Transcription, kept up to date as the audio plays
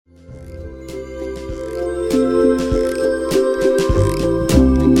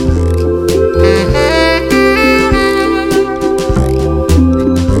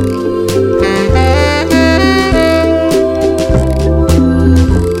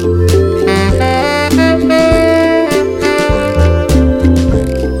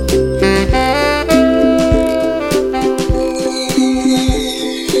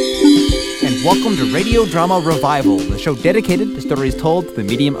Drama Revival, the show dedicated to stories told through the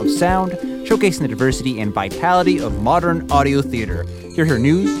medium of sound, showcasing the diversity and vitality of modern audio theater. You'll hear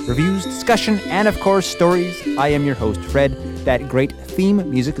news, reviews, discussion, and of course, stories. I am your host, Fred. That great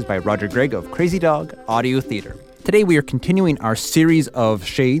theme music is by Roger Gregg of Crazy Dog Audio Theater. Today we are continuing our series of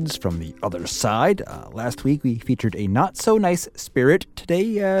shades from the other side. Last week we featured a not-so-nice spirit.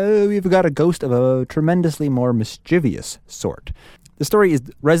 Today we've got a ghost of a tremendously more mischievous sort. The story is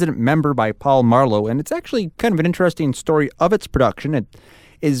Resident Member by Paul Marlowe, and it's actually kind of an interesting story of its production. It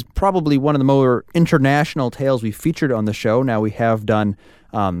is probably one of the more international tales we've featured on the show. Now we have done,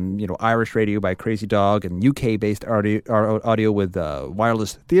 Irish radio by Crazy Dog and UK-based audio with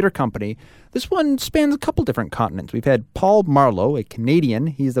Wireless Theatre Company. This one spans a couple different continents. We've had Paul Marlowe, a Canadian.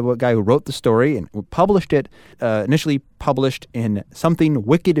 He's the guy who wrote the story and published it, initially published in Something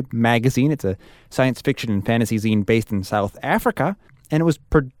Wicked magazine. It's a science fiction and fantasy zine based in South Africa. And it was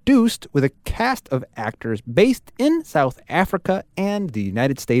produced with a cast of actors based in South Africa and the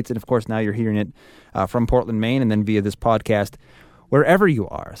United States. And, of course, now you're hearing it from Portland, Maine, and then via this podcast, wherever you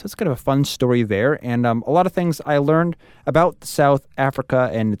are. So it's kind of a fun story there. And a lot of things I learned about South Africa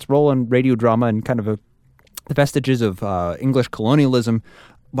and its role in radio drama and kind of the vestiges of English colonialism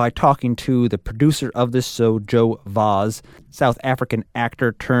by talking to the producer of this show, Joe Vaz, South African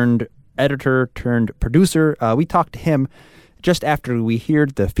actor turned editor turned producer. We talked to him just after we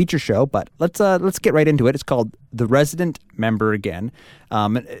heard the feature show, but let's get right into it. It's called The Resident Member again.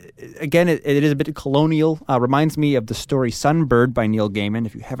 Again, it is a bit colonial. Reminds me of the story Sunbird by Neil Gaiman.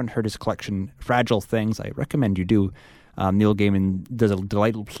 If you haven't heard his collection, Fragile Things, I recommend you do. Neil Gaiman does a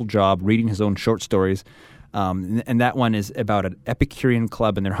delightful job reading his own short stories. And that one is about an Epicurean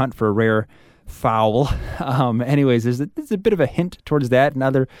club and their hunt for a rare fowl. Anyways, there's a bit of a hint towards that.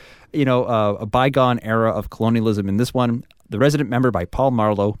 Another, a bygone era of colonialism in this one. The Resident Member by Paul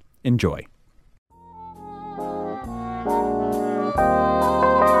Marlowe. Enjoy.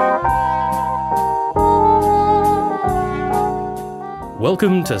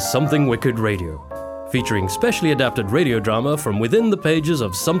 Welcome to Something Wicked Radio, featuring specially adapted radio drama from within the pages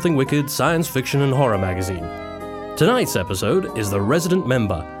of Something Wicked science fiction and horror magazine. Tonight's episode is The Resident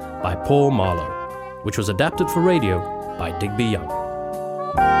Member by Paul Marlowe, which was adapted for radio by Digby Young.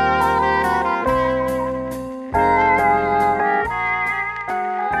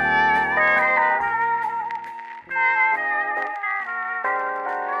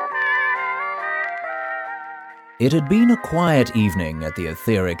 It had been a quiet evening at the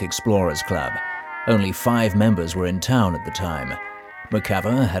Etheric Explorers Club. Only 5 members were in town at the time.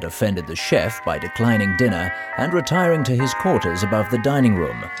 McCaver had offended the chef by declining dinner and retiring to his quarters above the dining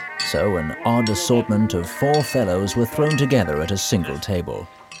room, so an odd assortment of 4 fellows were thrown together at a single table.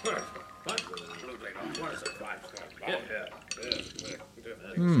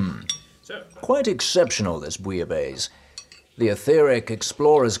 Quite exceptional, this bouillabaisse. The Etheric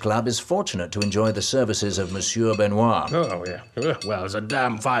Explorers Club is fortunate to enjoy the services of Monsieur Benoit. Oh, yeah. Well, it's a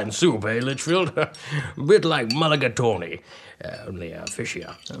damn fine soup, eh, Litchfield? A bit like mulligatawny, only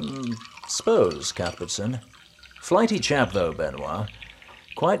fishier. Suppose, Cuthbertson. Flighty chap, though, Benoit.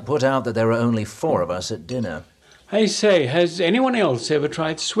 Quite put out that there are only 4 of us at dinner. I say, has anyone else ever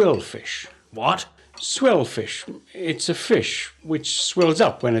tried swellfish? What? Swellfish. It's a fish which swells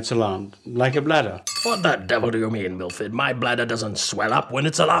up when it's alarmed, like a bladder. What the devil do you mean, Milford? My bladder doesn't swell up when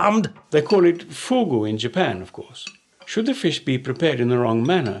it's alarmed. They call it fugu in Japan, of course. Should the fish be prepared in the wrong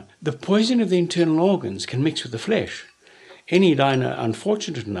manner, the poison of the internal organs can mix with the flesh. Any diner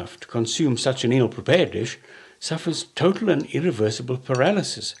unfortunate enough to consume such an ill-prepared dish suffers total and irreversible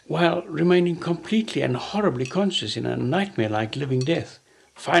paralysis, while remaining completely and horribly conscious in a nightmare-like living death.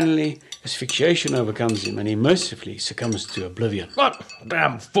 Finally, asphyxiation overcomes him and he mercifully succumbs to oblivion. What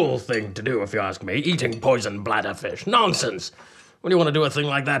damn fool thing to do, if you ask me, eating poisoned bladder fish. Nonsense! What do you want to do a thing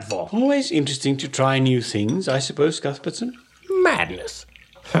like that for? Always interesting to try new things, I suppose, Cuthbertson? Madness!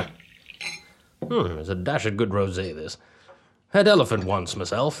 It's a dashed good rosé, this. Had elephant once,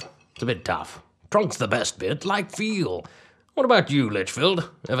 myself. It's a bit tough. Trunk's the best bit, like feel. What about you, Litchfield?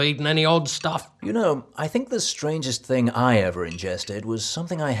 Ever eaten any odd stuff? I think the strangest thing I ever ingested was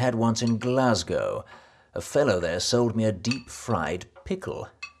something I had once in Glasgow. A fellow there sold me a deep-fried pickle.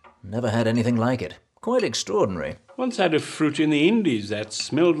 Never had anything like it. Quite extraordinary. Once had a fruit in the Indies that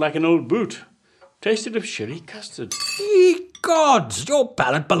smelled like an old boot. Tasted of sherry custard. Ye gods! Your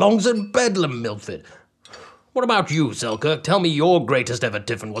palate belongs in Bedlam, Milford. What about you, Selkirk? Tell me your greatest ever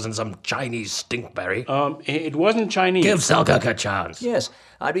tiffin wasn't some Chinese stinkberry. It wasn't Chinese. Give Selkirk a chance. Yes,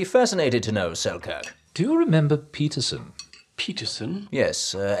 I'd be fascinated to know, Selkirk. Do you remember Peterson? Peterson?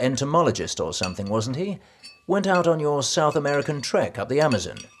 Yes, entomologist or something, wasn't he? Went out on your South American trek up the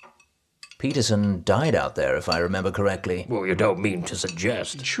Amazon. Peterson died out there, if I remember correctly. Well, you don't mean to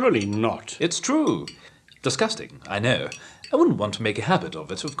suggest. Surely not. It's true. Disgusting, I know. I wouldn't want to make a habit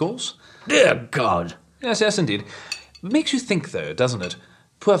of it, of course. Dear God! Yes, indeed. Makes you think, though, doesn't it?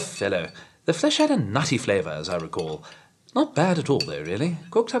 Poor fellow. The flesh had a nutty flavour, as I recall. Not bad at all, though, really.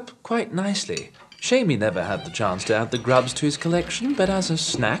 Cooked up quite nicely. Shame he never had the chance to add the grubs to his collection, but as a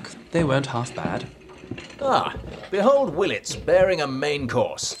snack, they weren't half bad. Ah, behold Willits bearing a main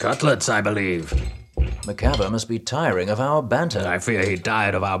course. Cutlets, I believe. McCaver must be tiring of our banter. I fear he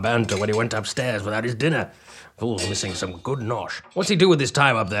died of our banter when he went upstairs without his dinner. Fool's missing some good nosh. What's he do with his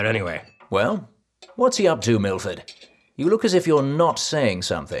time up there, anyway? Well, what's he up to, Milford? You look as if you're not saying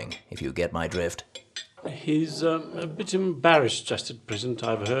something, if you get my drift. He's a bit embarrassed just at present,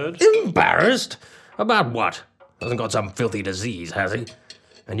 I've heard. Embarrassed? About what? Hasn't got some filthy disease, has he?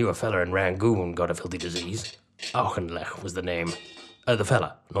 I knew a fella in Rangoon got a filthy disease. Auchenlech was the name. The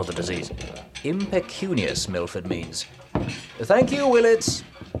fella, not the disease. Impecunious, Milford means. Thank you, Willits.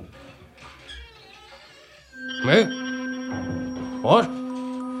 Me? What?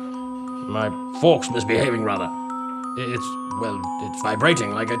 My fork's misbehaving, rather. It's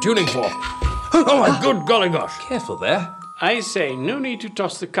vibrating like a tuning fork. Oh, my good golly gosh. Careful there. I say, no need to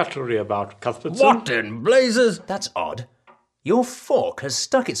toss the cutlery about, Cuthbertson. What in blazes? That's odd. Your fork has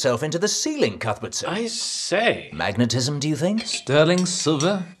stuck itself into the ceiling, Cuthbertson. I say. Magnetism, do you think? Sterling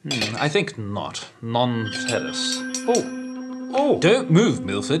silver? I think not. Non-ferrous. Oh, Don't move,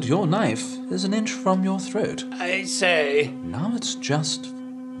 Milford. Your knife is an inch from your throat. I say. Now it's just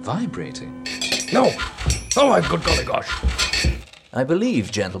vibrating. No. Oh, my good golly gosh. I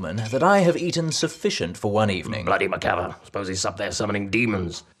believe, gentlemen, that I have eaten sufficient for one evening. Bloody McCaver. Suppose he's up there summoning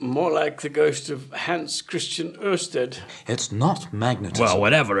demons. More like the ghost of Hans Christian Ørsted. It's not magnetism. Well,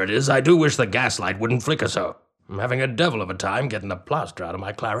 whatever it is, I do wish the gaslight wouldn't flicker so. I'm having a devil of a time getting the plaster out of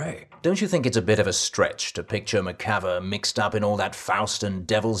my claret. Don't you think it's a bit of a stretch to picture McCaver mixed up in all that Faust and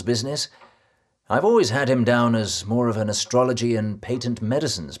devil's business? I've always had him down as more of an astrology and patent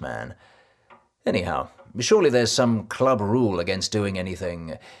medicines man. Anyhow, surely there's some club rule against doing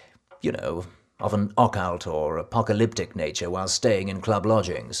anything, of an occult or apocalyptic nature while staying in club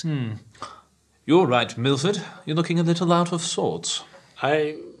lodgings. You're right, Milford. You're looking a little out of sorts.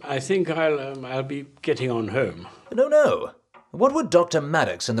 I think I'll be getting on home. No. What would Dr.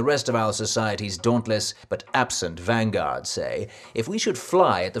 Maddox and the rest of our society's dauntless but absent vanguard say if we should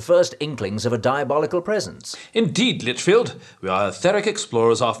fly at the first inklings of a diabolical presence? Indeed, Litchfield. We are etheric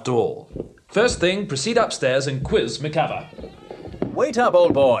explorers after all. First thing, proceed upstairs and quiz McCaver. Wait up,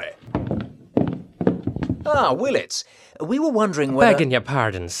 old boy. Ah, Willits. We were wondering whether... Begging your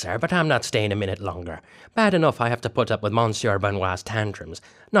pardon, sir, but I'm not staying a minute longer. Bad enough I have to put up with Monsieur Benoit's tantrums.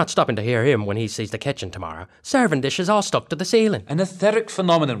 Not stopping to hear him when he sees the kitchen tomorrow. Serving dishes all stuck to the ceiling. An etheric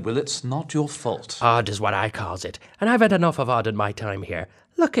phenomenon, Willits, not your fault. Odd is what I calls it, and I've had enough of odd in my time here.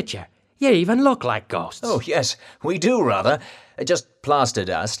 Look at you. You even look like ghosts. Oh, yes, we do, rather. Just plaster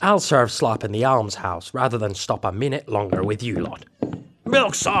dust. I'll serve slop in the almshouse rather than stop a minute longer with you lot.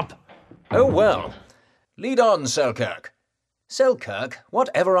 Milksop! Oh, well. Lead on, Selkirk. Selkirk,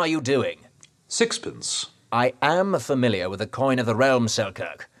 whatever are you doing? Sixpence. I am familiar with the coin of the realm,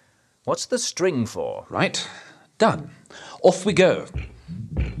 Selkirk. What's the string for? Right. Done. Off we go.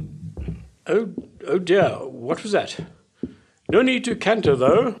 Oh dear, what was that? No need to canter,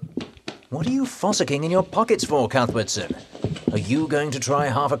 though. What are you fossicking in your pockets for, Cuthbertson? Are you going to try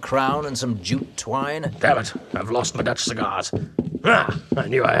half a crown and some jute twine? Damn it, I've lost my Dutch cigars. Ah, I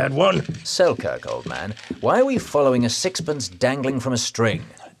knew I had one. Selkirk, old man, why are we following a sixpence dangling from a string?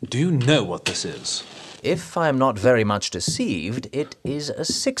 Do you know what this is? If I am not very much deceived, it is a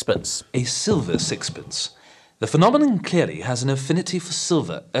sixpence. A silver sixpence. The phenomenon clearly has an affinity for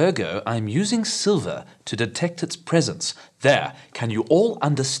silver, ergo I'm using silver to detect its presence. There, can you all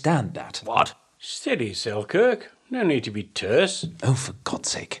understand that? What? Steady, Selkirk. No need to be terse. Oh, for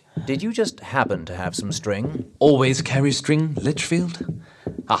God's sake. Did you just happen to have some string? Always carry string, Litchfield?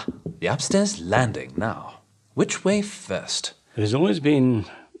 Ah, the upstairs landing now. Which way first? There's always been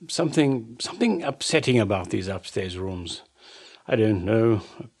something upsetting about these upstairs rooms. I don't know,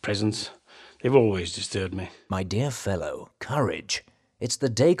 a presence. They've always disturbed me. My dear fellow, courage. It's the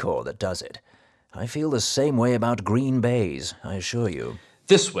decor that does it. I feel the same way about green bays, I assure you.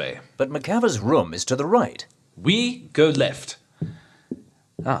 This way. But McCaver's room is to the right. We go left.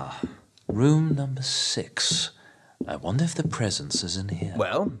 Ah, room number 6. I wonder if the presence is in here.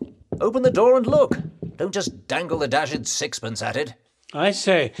 Well, open the door and look. Don't just dangle the dashed sixpence at it. I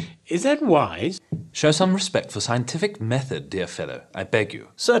say, is that wise? Show some respect for scientific method, dear fellow, I beg you.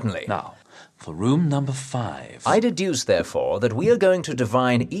 Certainly. Now, for room number 5. I deduce, therefore, that we are going to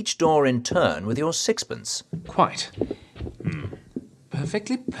divine each door in turn with your sixpence. Quite.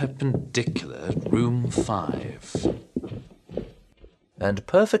 Perfectly perpendicular at room 5. And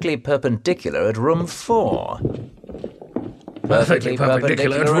perfectly perpendicular at room 4. Perfectly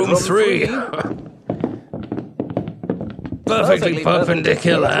perpendicular at room 3. Perfectly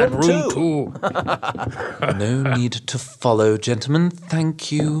perpendicular at room 2. No need to follow, gentlemen.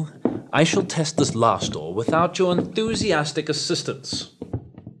 Thank you. I shall test this last door without your enthusiastic assistance.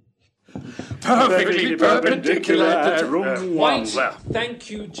 Perfectly perpendicular at room 1. Thank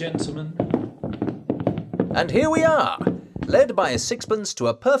you, gentlemen. And here we are, led by a sixpence to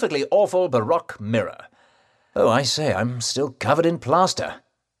a perfectly awful baroque mirror. Oh, I say, I'm still covered in plaster.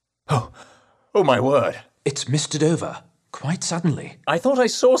 Oh, my word. It's misted over, quite suddenly. I thought I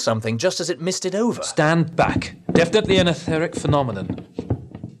saw something just as it misted over. Stand back. Definitely an etheric phenomenon.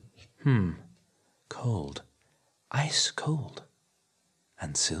 Cold. Ice cold.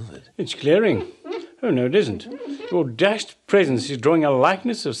 And silvered. It's clearing. Oh, no, it isn't. Your dashed presence is drawing a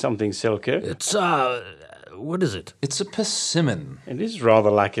likeness of something, Selkirk. It's, what is it? It's a persimmon. It is rather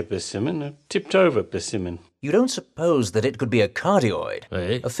like a persimmon, a tipped-over persimmon. You don't suppose that it could be a cardioid?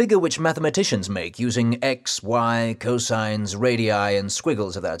 Eh? A figure which mathematicians make using x, y, cosines, radii, and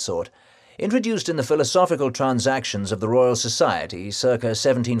squiggles of that sort. Introduced in the Philosophical Transactions of the Royal Society, circa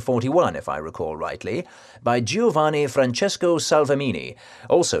 1741, if I recall rightly, by Giovanni Francesco Salvemini,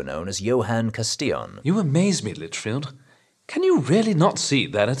 also known as Johann Castillon. You amaze me, Litchfield. Can you really not see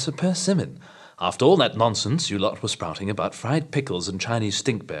that it's a persimmon? After all that nonsense you lot were sprouting about fried pickles and Chinese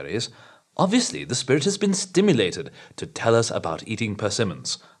stinkberries, obviously the spirit has been stimulated to tell us about eating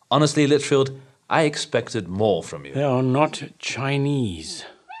persimmons. Honestly, Litchfield, I expected more from you. They are not Chinese.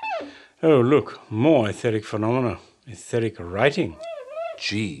 Oh, look, more etheric phenomena. Etheric writing.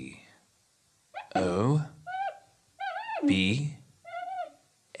 G-O-B-A.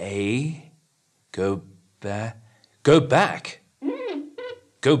 Go back. Go back.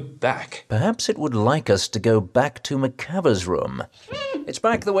 Go back. Perhaps it would like us to go back to Macava's room. It's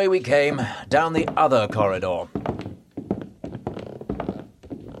back the way we came, down the other corridor.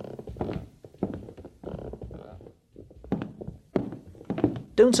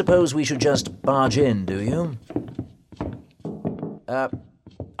 Don't suppose we should just barge in, do you?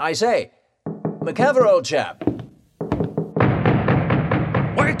 I say, Macava, old chap.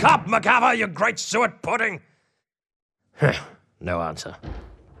 Wake up, Macava, you great suet pudding! No answer.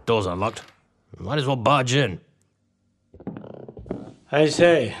 Door's unlocked. Might as well barge in. I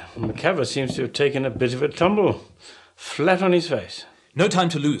say, Macava seems to have taken a bit of a tumble. Flat on his face. No time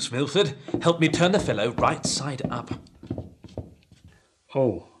to lose, Milford. Help me turn the fellow right side up.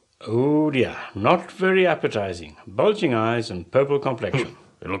 Oh dear, not very appetizing. Bulging eyes and purple complexion.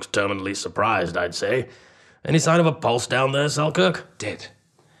 It looks terminally surprised, I'd say. Any sign of a pulse down there, Selkirk? Dead.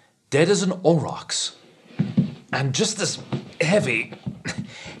 Dead as an aurochs. And just this heavy.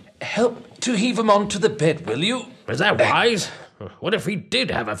 Help to heave him onto the bed, will you? Is that wise? What if he did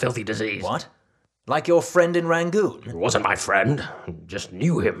have a filthy disease? What? Like your friend in Rangoon? He wasn't my friend. Just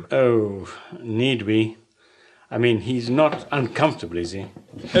knew him. Oh, need we? I mean, he's not uncomfortable, is he?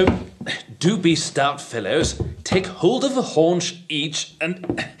 Oh, do be stout, fellows. Take hold of a haunch each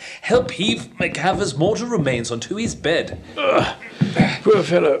and help heave Macava's mortal remains onto his bed. Poor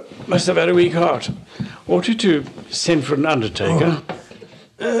fellow. Must have had a weak heart. Ought you to send for an undertaker?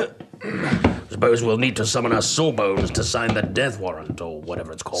 Suppose we'll need to summon our sawbones to sign the death warrant, or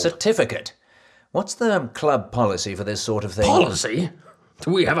whatever it's called. Certificate. What's the club policy for this sort of thing? Policy?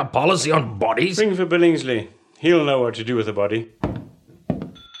 Do we have a policy on bodies? Ring for Billingsley. He'll know what to do with the body.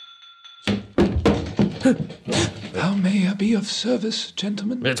 How may I be of service,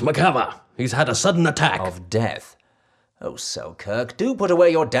 gentlemen? It's Macava. He's had a sudden attack. Of death. Oh, Selkirk, do put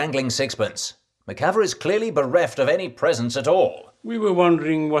away your dangling sixpence. Macava is clearly bereft of any presence at all. We were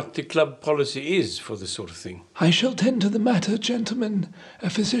wondering what the club policy is for this sort of thing. I shall tend to the matter, gentlemen.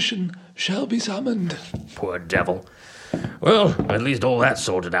 A physician shall be summoned. Poor devil. Well, at least all that's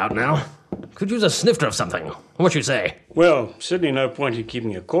sorted out now. Could use a snifter of something. What you say? Well, certainly no point in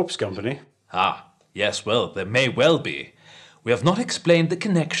keeping a corpse company. Ah, yes, well, there may well be. We have not explained the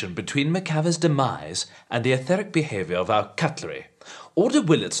connection between Macava's demise and the etheric behaviour of our cutlery. Order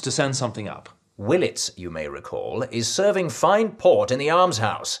Willets to send something up. Willets, you may recall, is serving fine port in the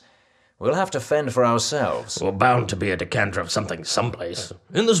almshouse. We'll have to fend for ourselves. We're bound to be a decanter of something someplace.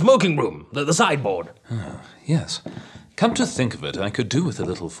 In the smoking room, the sideboard. Yes. Come to think of it, I could do with a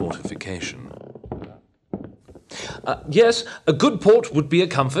little fortification. Yes, a good port would be a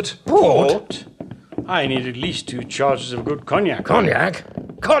comfort. Port? I need at least 2 charges of good cognac. Cognac?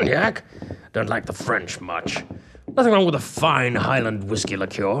 Cognac? Don't like the French much. Nothing wrong with a fine Highland whiskey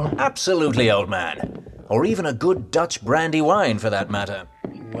liqueur. Absolutely, old man. Or even a good Dutch brandy wine, for that matter.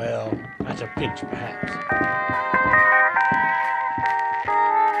 Well, at a pinch, perhaps.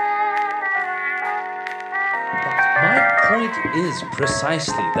 My point is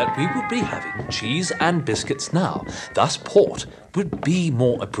precisely that we would be having cheese and biscuits now. Thus, port would be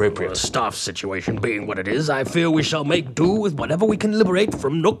more appropriate. The staff situation being what it is, I fear we shall make do with whatever we can liberate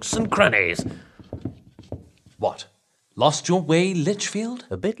from nooks and crannies. What? Lost your way, Litchfield?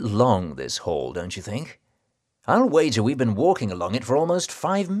 A bit long, this hall, don't you think? I'll wager we've been walking along it for almost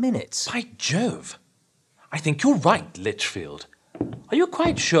 5 minutes. By Jove! I think you're right, Litchfield. Are you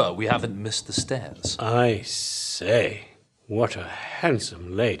quite sure we haven't missed the stairs? I say, what a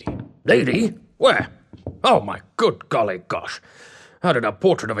handsome lady. Lady? Where? Oh, my good golly gosh. How did a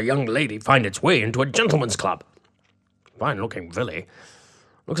portrait of a young lady find its way into a gentleman's club? Fine-looking Villy.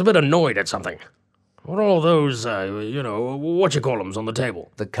 Looks a bit annoyed at something. What are all those, what-you-call-ems on the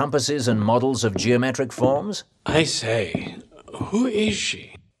table? The compasses and models of geometric forms? I say, who is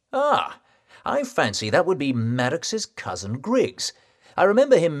she? Ah, I fancy that would be Maddox's cousin Griggs. I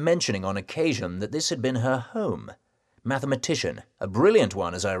remember him mentioning on occasion that this had been her home. Mathematician, a brilliant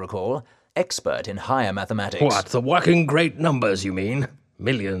one, as I recall, expert in higher mathematics. What, the working great numbers, you mean?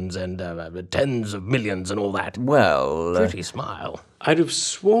 Millions and tens of millions and all that? Well... Pretty smile. I'd have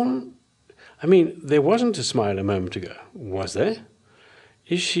sworn... there wasn't a smile a moment ago, was there?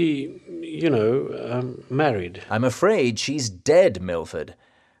 Is she, married? I'm afraid she's dead, Milford.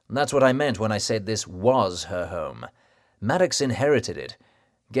 That's what I meant when I said this was her home. Maddox inherited it.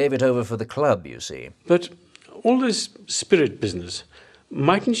 Gave it over for the club, you see. But all this spirit business,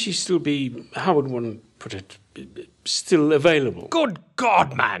 mightn't she still be, how would one put it, still available? Good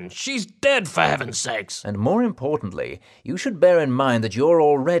God, man! She's dead, for heaven's sakes! And more importantly, you should bear in mind that you're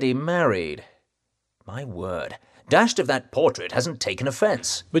already married. My word, dashed if that portrait hasn't taken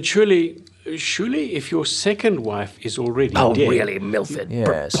offence. But surely if your second wife is already Oh, dead... really, Milford?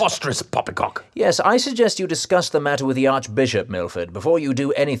 Yes. Preposterous poppycock. Yes, I suggest you discuss the matter with the Archbishop, Milford, before you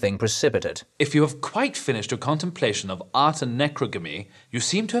do anything precipitate. If you have quite finished your contemplation of art and necrogamy, you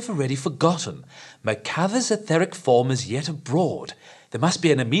seem to have already forgotten. Macava's etheric form is yet abroad. There must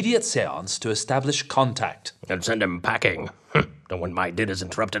be an immediate séance to establish contact. And send him packing. Don't want my dinners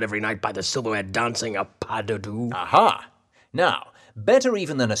interrupted every night by the silverware dancing a pas de deux. Aha! Now, better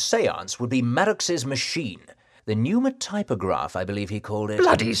even than a séance would be Maddox's machine. The pneumotypograph, I believe he called it.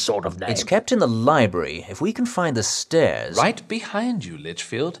 Bloody sort of name. It's kept in the library. If we can find the stairs... Right behind you,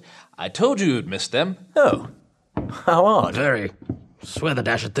 Litchfield. I told you you'd miss them. Oh, how odd. Very. Swear the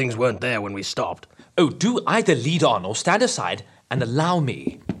dashed things weren't there when we stopped. Oh, do either lead on or stand aside and allow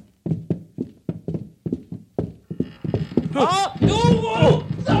me.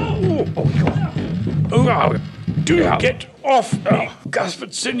 Get off me,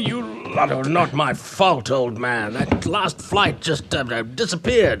 Guspertson, you lot Oh, not my fault, old man. That last flight just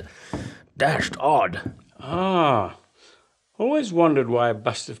disappeared. Dashed odd. Ah, always wondered why a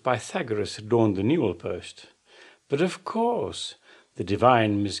bust of Pythagoras adorned the newel post. But of course, the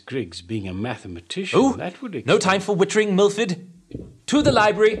divine Miss Griggs being a mathematician, that would explain... No time for wittering, Milford. To the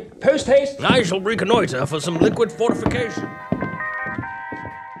library. Post haste. I shall reconnoitre for some liquid fortification.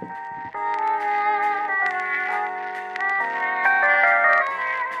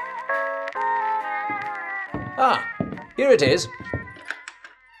 Ah, here it is.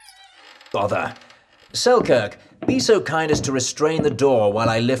 Bother. Selkirk, be so kind as to restrain the door while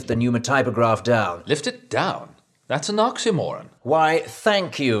I lift the pneumotypograph down. Lift it down. That's an oxymoron. Why,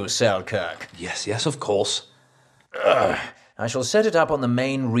 thank you, Selkirk. Yes, of course. I shall set it up on the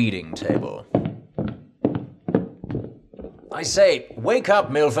main reading table. I say, wake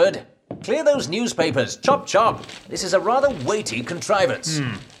up, Milford. Clear those newspapers. Chop, chop. This is a rather weighty contrivance.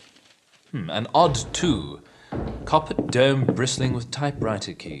 An odd two. Copper dome bristling with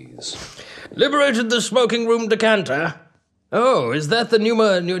typewriter keys. Liberated the smoking room decanter. Oh, is that the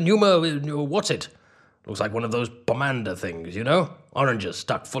what's it? Looks like one of those pomander things, you know? Oranges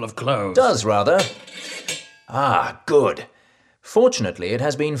stuck full of cloves. Does, rather. Ah, good. Fortunately, it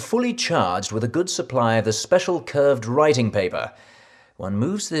has been fully charged with a good supply of the special curved writing paper. One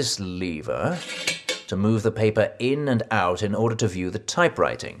moves this lever to move the paper in and out in order to view the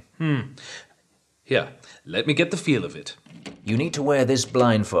typewriting. Here, let me get the feel of it. You need to wear this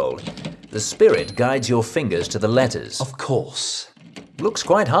blindfold. The spirit guides your fingers to the letters. Of course. Looks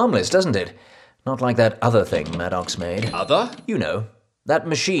quite harmless, doesn't it? Not like that other thing Maddox made. Other? You know, that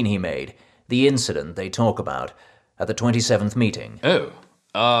machine he made. The incident they talk about at the 27th meeting.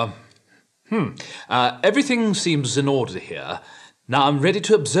 Oh. Everything seems in order here. Now I'm ready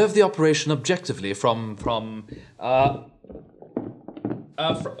to observe the operation objectively from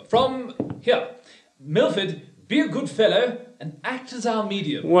here. Milford, be a good fellow and act as our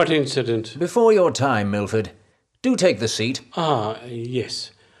medium. What incident? Before your time, Milford. Do take the seat. Ah,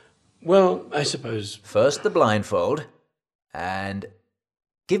 yes. Well, I suppose... First the blindfold, and...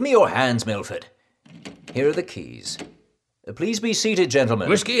 Give me your hands, Milford. Here are the keys. Please be seated, gentlemen.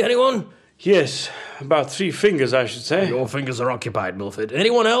 Whiskey, anyone? Yes, about 3 fingers, I should say. Your fingers are occupied, Milford.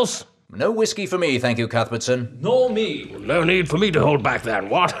 Anyone else? No whiskey for me, thank you, Cuthbertson. Nor me. No need for me to hold back then,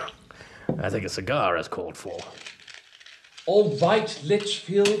 what? I think a cigar is called for. All right,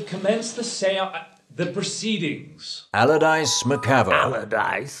 Litchfield, commence the proceedings. Allardyce McCaver.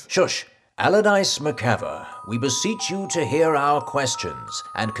 Allardyce? Shush. Allardyce McCaver, we beseech you to hear our questions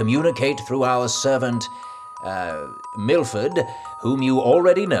and communicate through our servant, Milford, whom you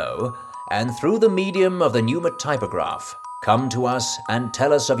already know, and through the medium of the pneumatypograph, come to us and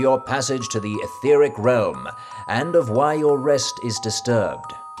tell us of your passage to the etheric realm and of why your rest is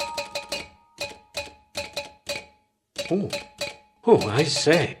disturbed. Oh, I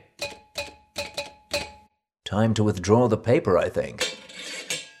say. Time to withdraw the paper, I think.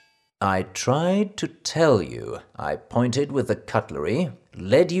 I tried to tell you. I pointed with the cutlery,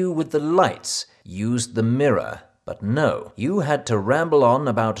 led you with the lights, used the mirror. But no, you had to ramble on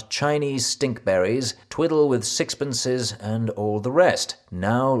about Chinese stinkberries, twiddle with sixpences, and all the rest.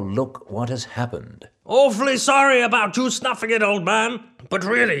 Now look what has happened. Awfully sorry about you snuffing it, old man. But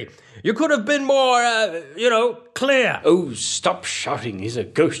really, you could have been more, clear. Oh, stop shouting. He's a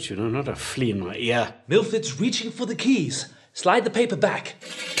ghost, you know, not a flea in my ear. Milford's reaching for the keys. Slide the paper back.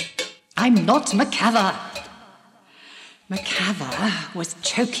 I'm not McCaver. McCaver was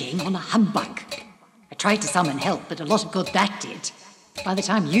choking on a humbug. I tried to summon help, but a lot of good that did. By the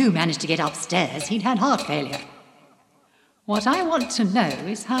time you managed to get upstairs, he'd had heart failure. What I want to know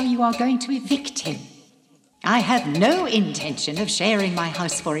is how you are going to evict him. I have no intention of sharing my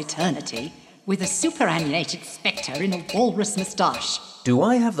house for eternity with a superannuated spectre in a walrus moustache. Do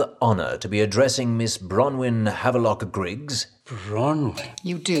I have the honour to be addressing Miss Bronwyn Havelock Griggs? Bronwyn?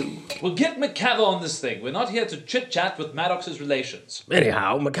 You do. We'll get McCaver on this thing. We're not here to chit-chat with Maddox's relations.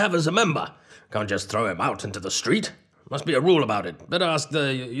 Anyhow, McCaver's a member. Can't just throw him out into the street. Must be a rule about it. Better ask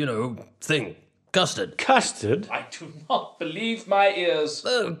the, thing. Custard. Custard? I do not believe my ears.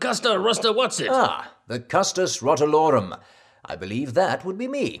 Custer, Ruster, what's it? Ah, the Custus Rotolorum. I believe that would be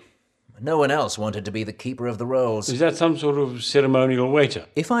me. No one else wanted to be the keeper of the rolls. Is that some sort of ceremonial waiter?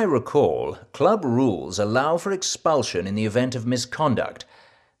 If I recall, club rules allow for expulsion in the event of misconduct.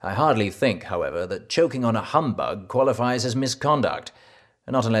 I hardly think, however, that choking on a humbug qualifies as misconduct.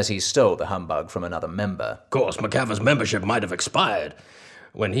 Not unless he stole the humbug from another member. Of course, McCaver's membership might have expired.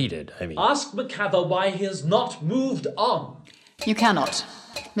 When he did, I mean. Ask McCaver why he has not moved on. You cannot.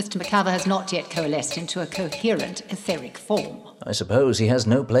 Mr. McCaver has not yet coalesced into a coherent etheric form. I suppose he has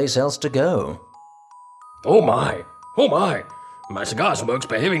no place else to go. Oh my! My cigar smoke's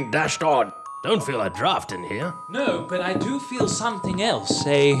behaving dashed odd. Don't feel a draft in here. No, but I do feel something else.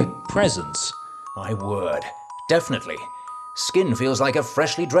 A presence. My word. Definitely. Skin feels like a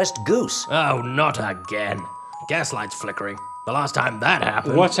freshly dressed goose. Oh, not again. Gaslight's flickering. The last time that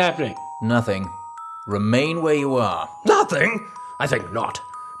happened... What's happening? Nothing. Remain where you are. Nothing? I think not.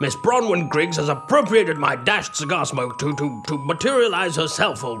 Miss Bronwyn Griggs has appropriated my dashed cigar smoke to materialize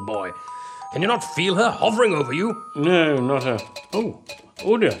herself, old boy. Can you not feel her hovering over you? No, not her.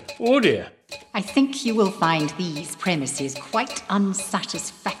 Oh dear. I think you will find these premises quite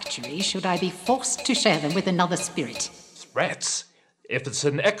unsatisfactory should I be forced to share them with another spirit. Threats? If it's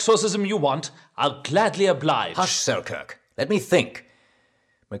an exorcism you want, I'll gladly oblige. Hush, Selkirk. Let me think.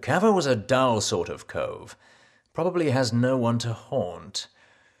 McCaver was a dull sort of cove. Probably has no one to haunt.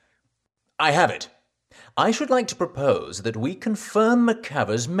 I have it. I should like to propose that we confirm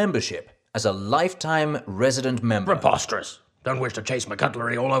McCaver's membership as a lifetime resident member. Preposterous. Don't wish to chase my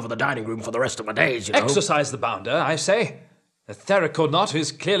cutlery all over the dining room for the rest of my days, you know. Exercise the bounder, I say. Etheric or not,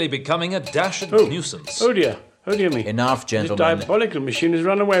 who's clearly becoming a dashed nuisance. Oh dear me. Enough, This gentlemen. diabolical machine has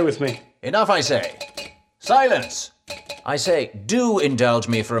run away with me. Enough, I say. Silence! I say, do indulge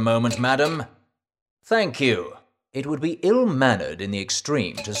me for a moment, madam. Thank you. It would be ill-mannered in the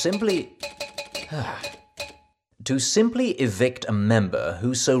extreme to simply evict a member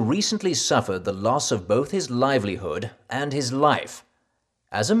who so recently suffered the loss of both his livelihood and his life.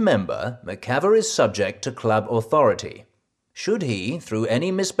 As a member, McCaver is subject to club authority. Should he, through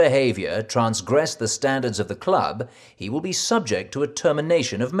any misbehavior, transgress the standards of the club, he will be subject to a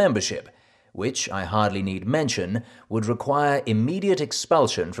termination of membership, which, I hardly need mention, would require immediate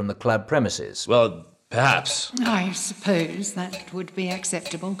expulsion from the club premises. Well, Perhaps. I suppose that would be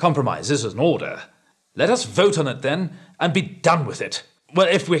acceptable. Compromise is an order. Let us vote on it then, and be done with it. Well,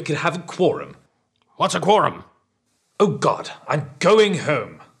 if we could have a quorum. What's a quorum? Oh God, I'm going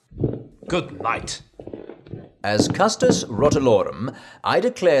home. Good night. As Custos Rotulorum, I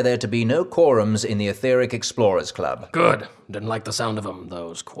declare there to be no quorums in the Etheric Explorers Club. Good. Didn't like the sound of them,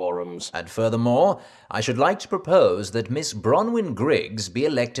 those quorums. And furthermore, I should like to propose that Miss Bronwyn Griggs be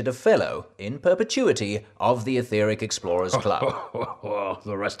elected a Fellow, in perpetuity, of the Etheric Explorers Club.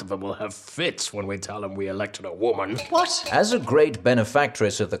 The rest of them will have fits when we tell them we elected a woman. What? As a great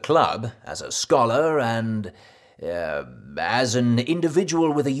benefactress of the club, as a scholar, and as an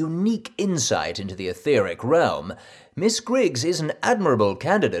individual with a unique insight into the etheric realm, Miss Griggs is an admirable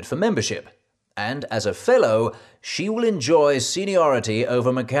candidate for membership. And as a fellow, she will enjoy seniority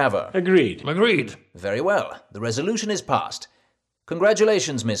over McCaver. Agreed. Agreed. Very well. The resolution is passed.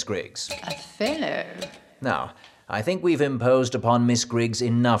 Congratulations, Miss Griggs. A fellow? Now, I think we've imposed upon Miss Griggs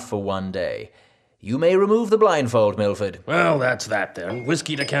enough for one day. You may remove the blindfold, Milford. Well, that's that then.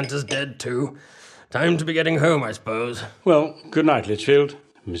 Whiskey decanter's dead too. Time to be getting home, I suppose. Well, good night, Litchfield.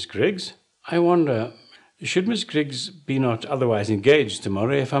 Miss Griggs, I wonder, should Miss Griggs be not otherwise engaged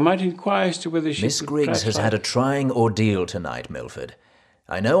tomorrow, if I might inquire as to whether she... Miss Griggs has had a trying ordeal tonight, Milford.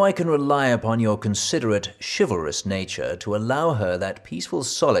 I know I can rely upon your considerate, chivalrous nature to allow her that peaceful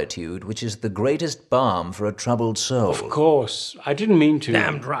solitude which is the greatest balm for a troubled soul. Of course. I didn't mean to...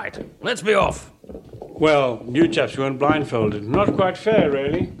 Damned right. Let's be off. Well, you chaps weren't blindfolded. Not quite fair,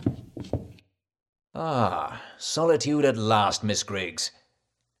 really. Ah, solitude at last, Miss Griggs.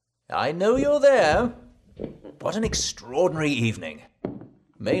 I know you're there. What an extraordinary evening.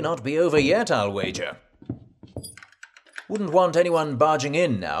 May not be over yet, I'll wager. Wouldn't want anyone barging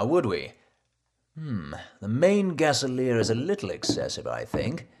in now, would we? The main gasolier is a little excessive, I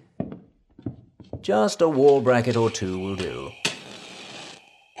think. Just a wall bracket or two will do.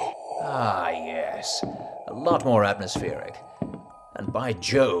 Ah, yes. A lot more atmospheric. And by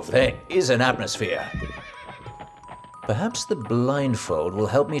Jove, there is an atmosphere. Perhaps the blindfold will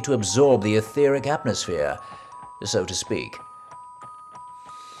help me to absorb the etheric atmosphere, so to speak.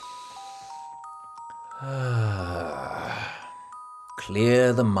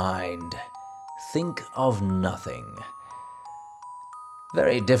 Clear the mind. Think of nothing.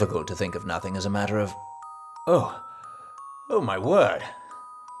 Very difficult to think of nothing as a matter of... Oh, my word.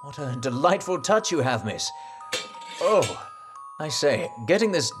 What a delightful touch you have, miss. Oh, I say,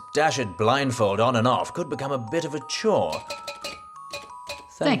 getting this dashed blindfold on and off could become a bit of a chore.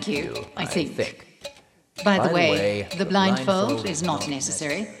 Thank you, I think. By the way, the blindfold is not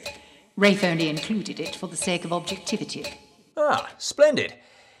necessary. Rafe only included it for the sake of objectivity. Ah, splendid.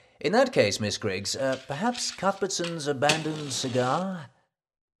 In that case, Miss Griggs, perhaps Cuthbertson's abandoned cigar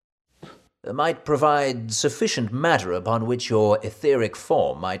might provide sufficient matter upon which your etheric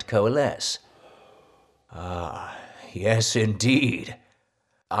form might coalesce. Ah, yes, indeed.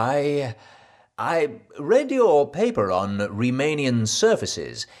 I read your paper on Riemannian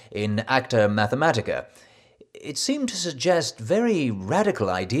surfaces in Acta Mathematica. It seemed to suggest very radical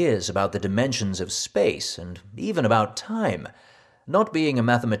ideas about the dimensions of space and even about time. Not being a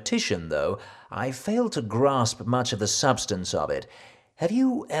mathematician, though, I failed to grasp much of the substance of it. Have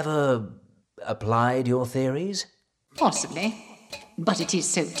you ever applied your theories? Possibly. But it is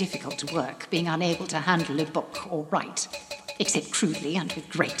so difficult to work, being unable to handle a book or write, except crudely and with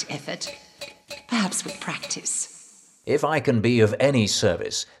great effort. Perhaps with practice. If I can be of any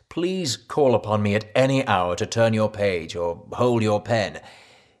service, please call upon me at any hour to turn your page or hold your pen.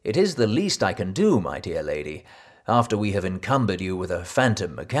 It is the least I can do, my dear lady, after we have encumbered you with a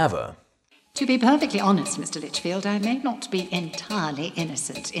phantom macabre. To be perfectly honest, Mr. Litchfield, I may not be entirely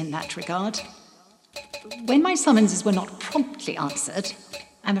innocent in that regard. When my summonses were not promptly answered,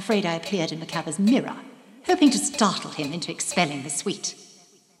 I'm afraid I appeared in Macaver's mirror, hoping to startle him into expelling the suite.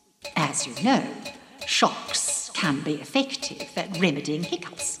 As you know, shocks can be effective at remedying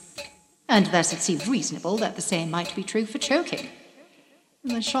hiccups, and thus it seemed reasonable that the same might be true for choking.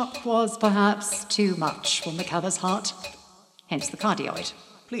 The shock was perhaps too much for Macaver's heart, hence the cardioid.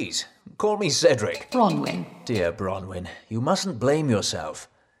 Please, call me Cedric. Bronwyn. Dear Bronwyn, you mustn't blame yourself.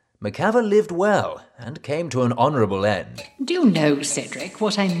 Macaver lived well and came to an honourable end. Do you know, Cedric,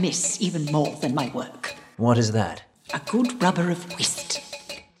 what I miss even more than my work? What is that? A good rubber of whist.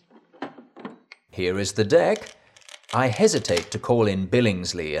 Here is the deck. I hesitate to call in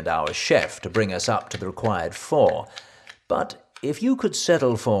Billingsley and our chef to bring us up to the required 4, but if you could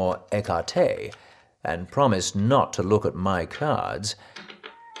settle for écarté and promise not to look at my cards,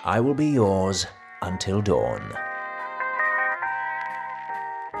 I will be yours until dawn.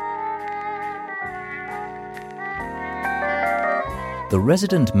 The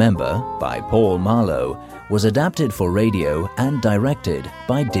Resident Member, by Paul Marlowe, was adapted for radio and directed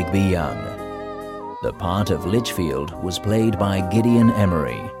by Digby Young. The part of Lichfield was played by Gideon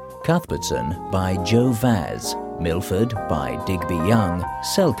Emery, Cuthbertson by Joe Vaz, Milford by Digby Young,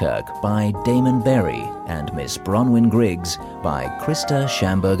 Selkirk by Damon Berry, and Miss Bronwyn Griggs by Krista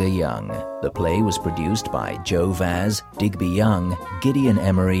Schamberger Young. The play was produced by Joe Vaz, Digby Young, Gideon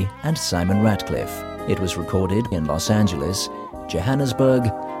Emery, and Simon Ratcliffe. It was recorded in Los Angeles, Johannesburg,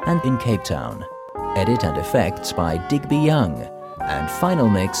 and in Cape Town. Edit and effects by Digby Young, and final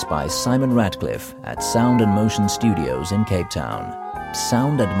mix by Simon Ratcliffe at Sound and Motion Studios in Cape Town.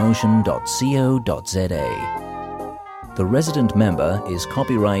 soundandmotion.co.za. The Resident Member is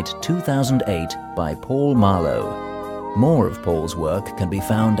copyright 2008 by Paul Marlowe. More of Paul's work can be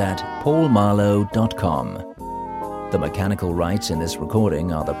found at paulmarlowe.com. The mechanical rights in this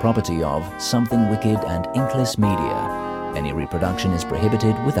recording are the property of Something Wicked and Inkless Media. Any reproduction is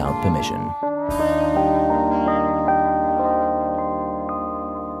prohibited without permission.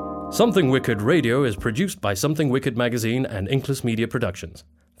 Something Wicked Radio is produced by Something Wicked Magazine and Inkless Media Productions.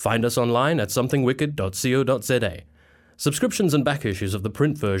 Find us online at somethingwicked.co.za. Subscriptions and back issues of the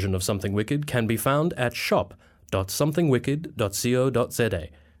print version of Something Wicked can be found at shop.somethingwicked.co.za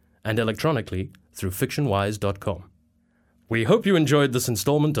and electronically through fictionwise.com. We hope you enjoyed this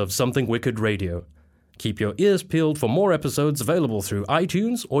installment of Something Wicked Radio. Keep your ears peeled for more episodes available through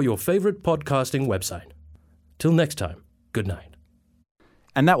iTunes or your favorite podcasting website. Till next time, good night.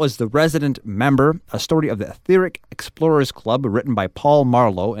 And that was The Resident Member, a story of the Etheric Explorers Club written by Paul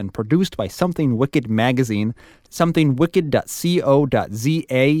Marlowe and produced by Something Wicked Magazine,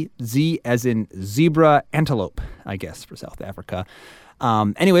 somethingwicked.co.za, Z as in zebra, antelope, I guess, for South Africa.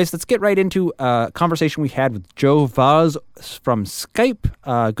 Anyways, let's get right into a conversation we had with Joe Vaz from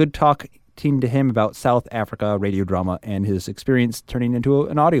Skype. Good talk to him about South Africa radio drama and his experience turning into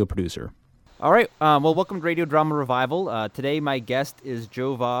an audio producer. All right. Well, welcome to Radio Drama Revival. Today, my guest is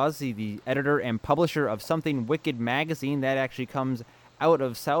Joe Vaz, the editor and publisher of Something Wicked magazine. That actually comes out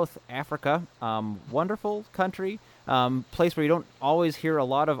of South Africa. Wonderful country, place where you don't always hear a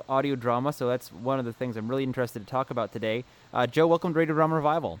lot of audio drama, so that's one of the things I'm really interested to talk about today. Joe, welcome to Radio Drama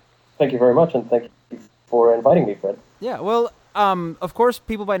Revival. Thank you very much, and thank you for inviting me, Fred. Yeah, well, of course,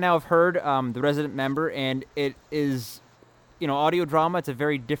 people by now have heard The Resident Member, and it is, audio drama. It's a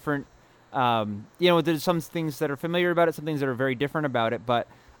very different, there's some things that are familiar about it, some things that are very different about it, but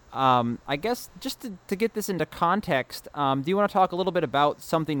I guess just to get this into context, do you want to talk a little bit about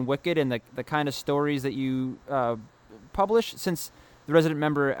Something Wicked and the kind of stories that you publish, since The Resident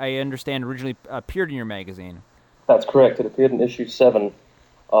Member, I understand, originally appeared in your magazine? That's correct. It appeared in issue 7.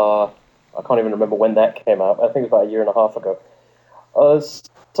 I can't even remember when that came out. I think it was about a year and a half ago.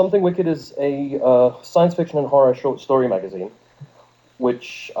 Something Wicked is a science fiction and horror short story magazine,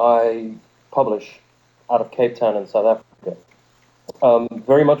 which I publish out of Cape Town in South Africa.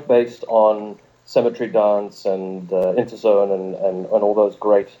 Very much based on Cemetery Dance and Interzone and all those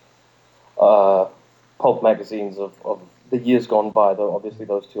great pulp magazines of the years gone by, though obviously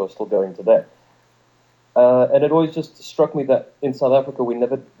those two are still going today. And it always just struck me that in South Africa we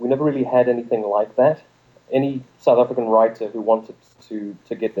never really had anything like that. Any South African writer who wanted to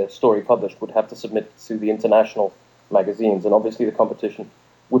get their story published would have to submit to the international magazines, and obviously the competition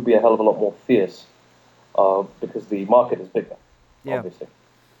would be a hell of a lot more fierce because the market is bigger, obviously.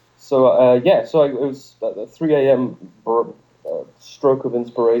 So, it was a 3 a.m. Stroke of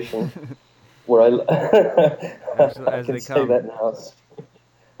inspiration where I can say that now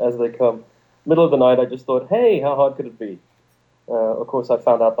as they come. Middle of the night, I just thought, hey, how hard could it be? Of course, I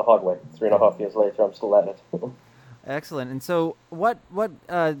found out the hard way. 3.5 years later, I'm still at it. Excellent. And so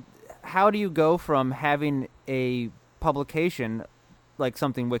how do you go from having a publication like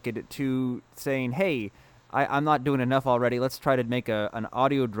Something Wicked to saying, hey, I'm not doing enough already, let's try to make an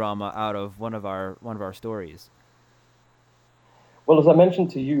audio drama out of one of our stories? Well, as I mentioned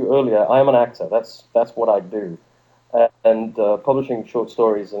to you earlier, I am an actor. That's what I do. And publishing short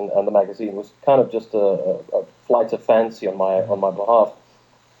stories and the magazine was kind of just a flight of fancy on my behalf.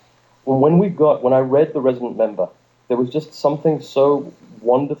 When I read The Resident Member, there was just something so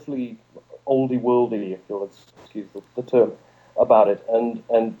wonderfully oldie-worldy, if you'll excuse the term, about it. And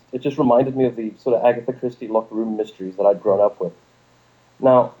it just reminded me of the sort of Agatha Christie locked room mysteries that I'd grown up with.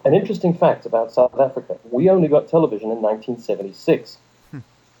 Now, an interesting fact about South Africa, we only got television in 1976.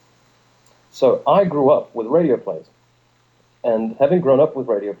 So I grew up with radio plays. And having grown up with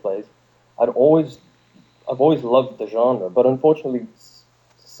radio plays, I've always loved the genre, but unfortunately,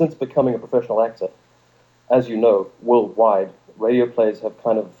 since becoming a professional actor, as you know, worldwide, radio plays have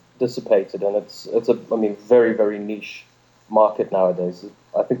kind of dissipated, and it's a very, very niche market nowadays.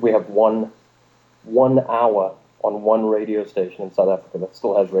 I think we have one hour on one radio station in South Africa that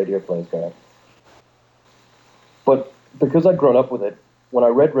still has radio plays going. But because I'd grown up with it, when I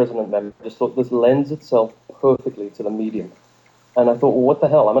read Resonant Member, I just thought this lends itself perfectly to the medium. And I thought, well, what the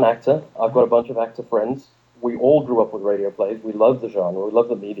hell? I'm an actor. I've got a bunch of actor friends. We all grew up with radio plays. We love the genre. We love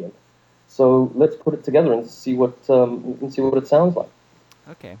the medium. So let's put it together and see what it sounds like.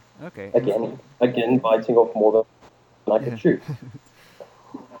 Okay. Again, biting off more than I could chew.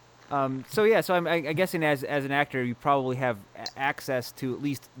 So I'm guessing as an actor, you probably have access to at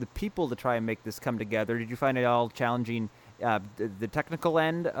least the people to try and make this come together. Did you find it all challenging, the technical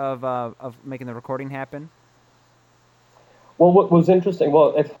end of making the recording happen? Well, what was interesting,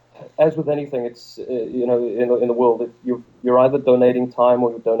 as with anything, it's in the world, you're either donating time or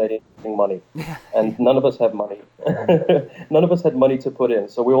you're donating money, and none of us have money. None of us had money to put in,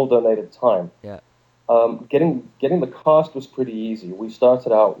 so we all donated time. Yeah. Getting the cast was pretty easy. We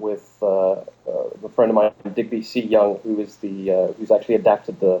started out with a friend of mine, Digby C. Young, who's actually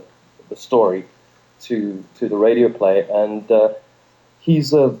adapted the story to the radio play, and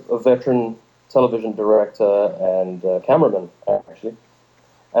he's a veteran television director and cameraman, actually,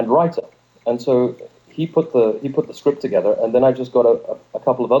 and writer. And so he put the script together, and then I just got a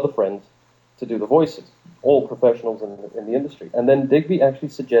couple of other friends to do the voices, all professionals in the industry. And then Digby actually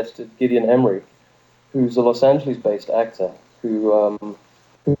suggested Gideon Emery, who's a Los Angeles-based actor,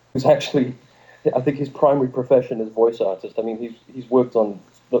 who's actually, I think his primary profession is voice artist. I mean, he's worked on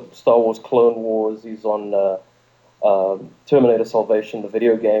Star Wars Clone Wars, he's on Terminator Salvation, the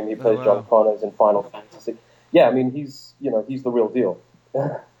video game. He plays John Connors in Final Fantasy. Yeah, I mean, he's the real deal.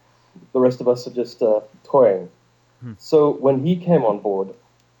 The rest of us are just toying. So when he came on board,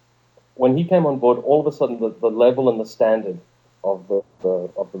 all of a sudden the level and the standard of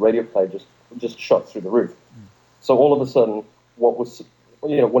the radio play just shot through the roof. So all of a sudden, what was,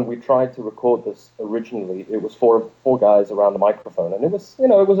 when we tried to record this originally, it was four guys around the microphone, and it was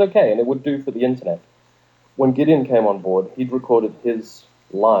okay, and it would do for the internet. When Gideon came on board, he'd recorded his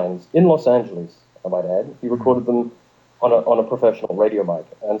lines in Los Angeles, I might add. He recorded them on a professional radio mic,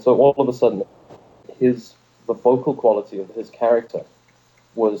 and so all of a sudden, the vocal quality of his character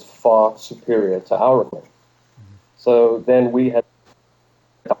was far superior to our recording. So then we had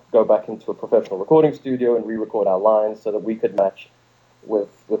to go back into a professional recording studio and re-record our lines so that we could match with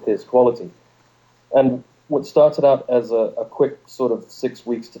his quality. And what started out as a quick sort of 6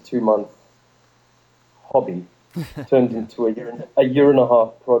 weeks to 2 month hobby turned into a year and a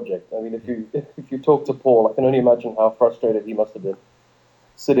half project. I mean, if you talk to Paul, I can only imagine how frustrated he must have been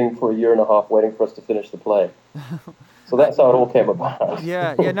sitting for a year and a half waiting for us to finish the play. So that's how it all came about.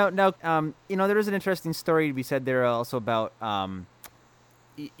 No. There is an interesting story to be said there also about,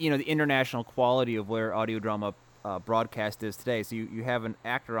 the international quality of where audio drama broadcast is today. So you have an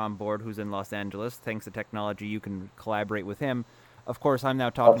actor on board who's in Los Angeles. Thanks to technology, you can collaborate with him. Of course, I'm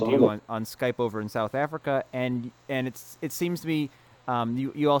now talking to you on Skype over in South Africa, and it seems to me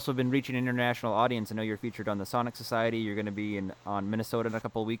you also have been reaching an international audience. I know you're featured on the Sonic Society. You're going to be on Minnesota in a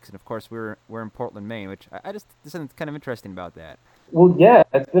couple of weeks, and of course we're in Portland, Maine, which there's something kind of interesting about that. Well, yeah,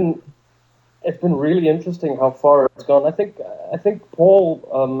 it's been really interesting how far it's gone. I think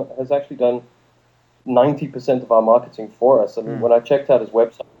Paul has actually done 90% of our marketing for us. I mean, when I checked out his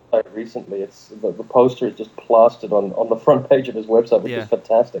website recently, it's the poster is just plastered on the front page of his website, which is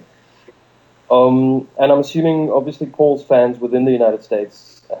fantastic. And I'm assuming, obviously, Paul's fans within the United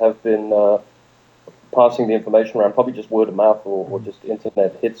States have been passing the information around, probably just word of mouth or just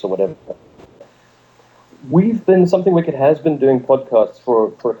internet hits or whatever. Something Wicked has been doing podcasts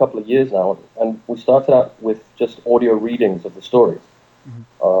for a couple of years now, and we started out with just audio readings of the stories.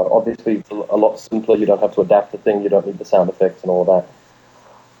 Obviously, it's a lot simpler. You don't have to adapt the thing. You don't need the sound effects and all that.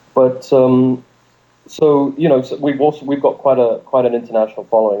 But so we've got quite an international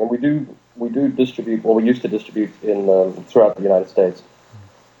following, and we do distribute, or we used to distribute throughout the United States,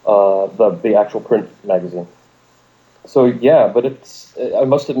 the actual print magazine. So yeah, but I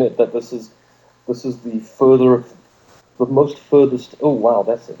must admit that this is the most furthest. Oh wow,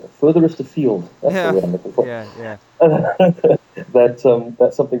 that's it. Furthest afield. That's the word I'm looking for. Yeah.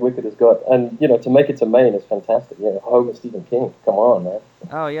 That's something Wicked has got, and to make it to Maine is fantastic. Home of Stephen King. Come on, man.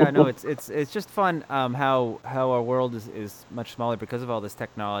 Oh yeah, no, it's just fun how our world is much smaller because of all this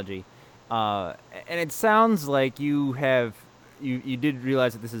technology, and it sounds like you did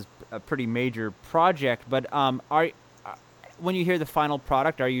realize that this is a pretty major project, but when you hear the final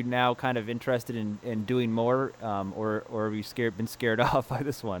product, are you now kind of interested in doing more, or have you been scared off by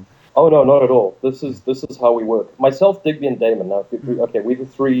this one? Oh no, not at all. This is how we work. Myself, Digby, and Damon. Now, we the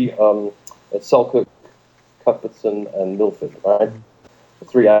three: Selkirk, Cuthbertson, and Milford, right? The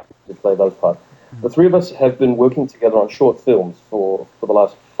three actors who play those parts. The three of us have been working together on short films for the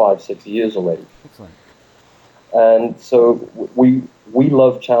last 5-6 years already. Excellent. And so we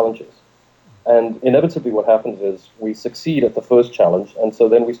love challenges. And inevitably what happens is we succeed at the first challenge, and so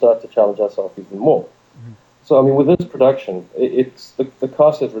then we start to challenge ourselves even more. Mm-hmm. So, I mean, with this production, it's the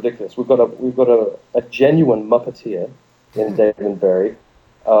cast is ridiculous. We've got a genuine Muppeteer in David Berry.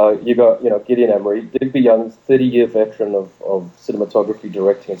 You got, Gideon Emery, Digby Young's 30-year veteran of cinematography,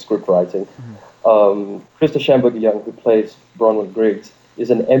 directing, and script writing. Mm-hmm. Krista Schamberger-Young, who plays Bronwyn Griggs,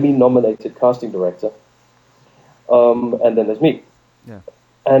 is an Emmy-nominated casting director. And then there's me. Yeah.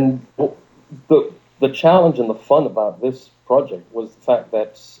 And the challenge and the fun about this project was the fact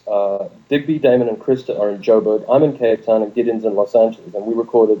that Digby, Damon, and Krista are in Joburg. I'm in Cape Town, and Gideon's in Los Angeles, and we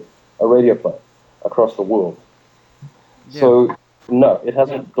recorded a radio play across the world. Yeah. So, no, it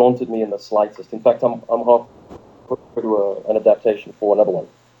hasn't daunted me in the slightest. In fact, I'm halfway through an adaptation for another one,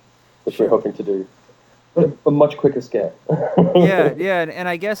 which we're hoping to do a much quicker scale. yeah, and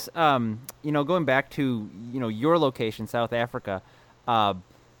I guess going back to your location, South Africa,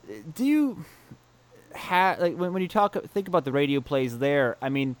 do you have when you think about the radio plays there? I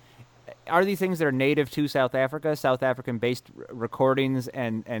mean, are these things that are native to South Africa, South African-based recordings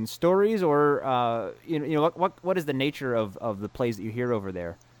and stories, or what is the nature of the plays that you hear over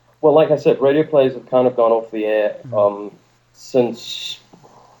there? Well, like I said, radio plays have kind of gone off the air since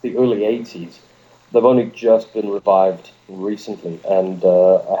the early 80s. They've only just been revived recently, and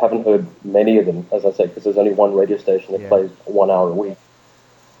I haven't heard many of them, as I say, because there's only one radio station that plays 1 hour a week.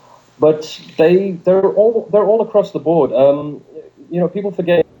 But they're all across the board. People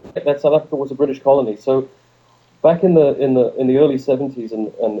forget that South Africa was a British colony. So back in the early 70s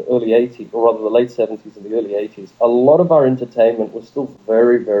and early 80s, or rather the late 70s and the early 80s, a lot of our entertainment was still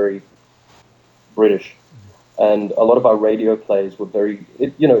very, very British. And a lot of our radio plays were very,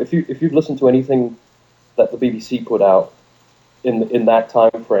 if you've listened to anything that the BBC put out in that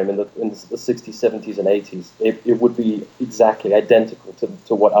time frame, in the 60s, 70s, and 80s, it would be exactly identical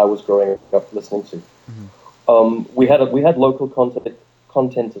to what I was growing up listening to. Mm-hmm. We had local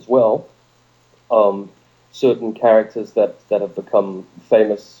content as well. Certain characters that have become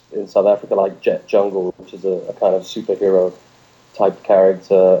famous in South Africa, like Jet Jungle, which is a kind of superhero type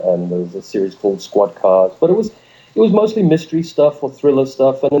character, and there's a series called Squad Cars. But it was mostly mystery stuff or thriller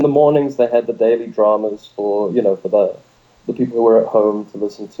stuff, and in the mornings they had the daily dramas for the people who were at home to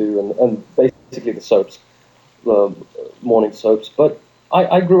listen to, and basically the soaps, the morning soaps. But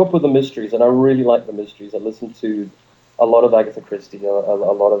I grew up with the mysteries, and I really like the mysteries. I listened to a lot of Agatha Christie, a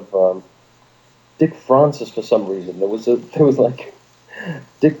lot of Dick Francis for some reason. There was like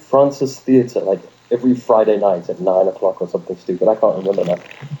Dick Francis Theatre, like every Friday night at 9 o'clock or something stupid. I can't remember now.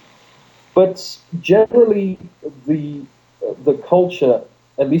 But generally, the culture,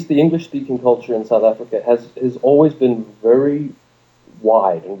 at least the English-speaking culture in South Africa, has always been very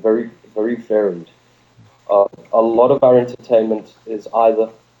wide and very, very varied. A lot of our entertainment is either,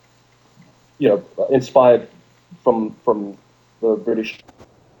 inspired from the British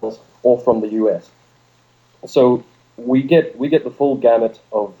or from the US. So we get the full gamut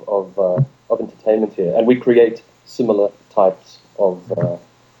of entertainment here, and we create similar types of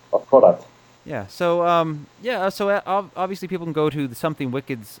product. Yeah. So obviously people can go to the Something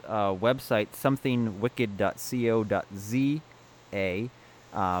Wicked's website, somethingwicked.co.za.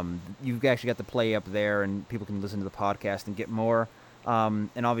 You've actually got the play up there, and people can listen to the podcast and get more.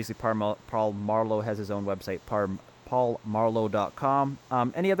 And obviously Paul Marlowe has his own website, paulmarlowe.com.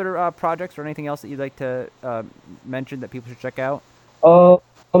 Any other projects or anything else that you'd like to mention that people should check out? Well,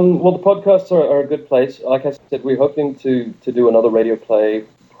 the podcasts are a good place. Like I said, we're hoping to do another radio play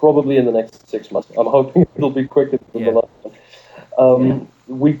probably in the next 6 months. I'm hoping it'll be quicker than the last one.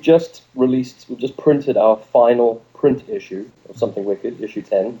 We've just printed our final print issue of Something Wicked, issue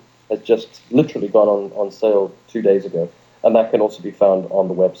 10. Has just literally gone on sale 2 days ago, and that can also be found on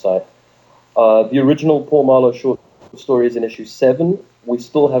the website. The original Paul Marlowe short stories in issue 7. We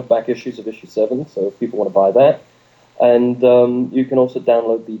still have back issues of issue 7, so if people want to buy that. And you can also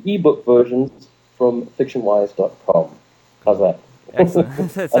download the ebook versions from fictionwise.com. How's that?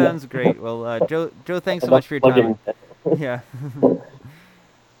 Excellent. That sounds great. Well, Joe, thanks so much for your time. Yeah.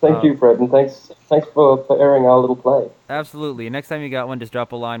 Thank you, Fred, and thanks for airing our little play. Absolutely. Next time you got one, just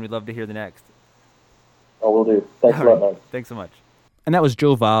drop a line. We'd love to hear the next. I will do. Thanks a lot, man. Thanks so much. And that was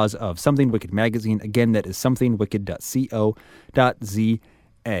Joe Vaz of Something Wicked Magazine. Again, that is somethingwicked.co.za.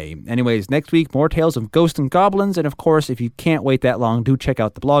 Anyways, next week, more tales of ghosts and goblins. And of course, if you can't wait that long, do check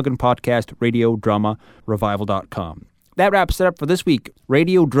out the blog and podcast, radiodramarevival.com. That wraps it up for this week.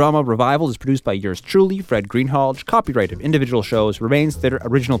 Radio Drama Revival is produced by yours truly, Fred Greenhalgh. Copyright of individual shows remains their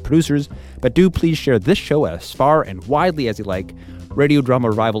original producers, but do please share this show as far and widely as you like. Radio Drama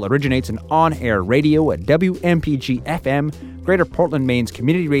Revival originates in on-air radio at WMPG-FM, Greater Portland, Maine's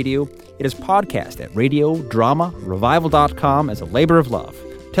community radio. It is podcast at radiodramarevival.com as a labor of love.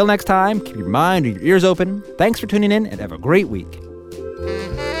 Till next time, keep your mind and your ears open. Thanks for tuning in and have a great week.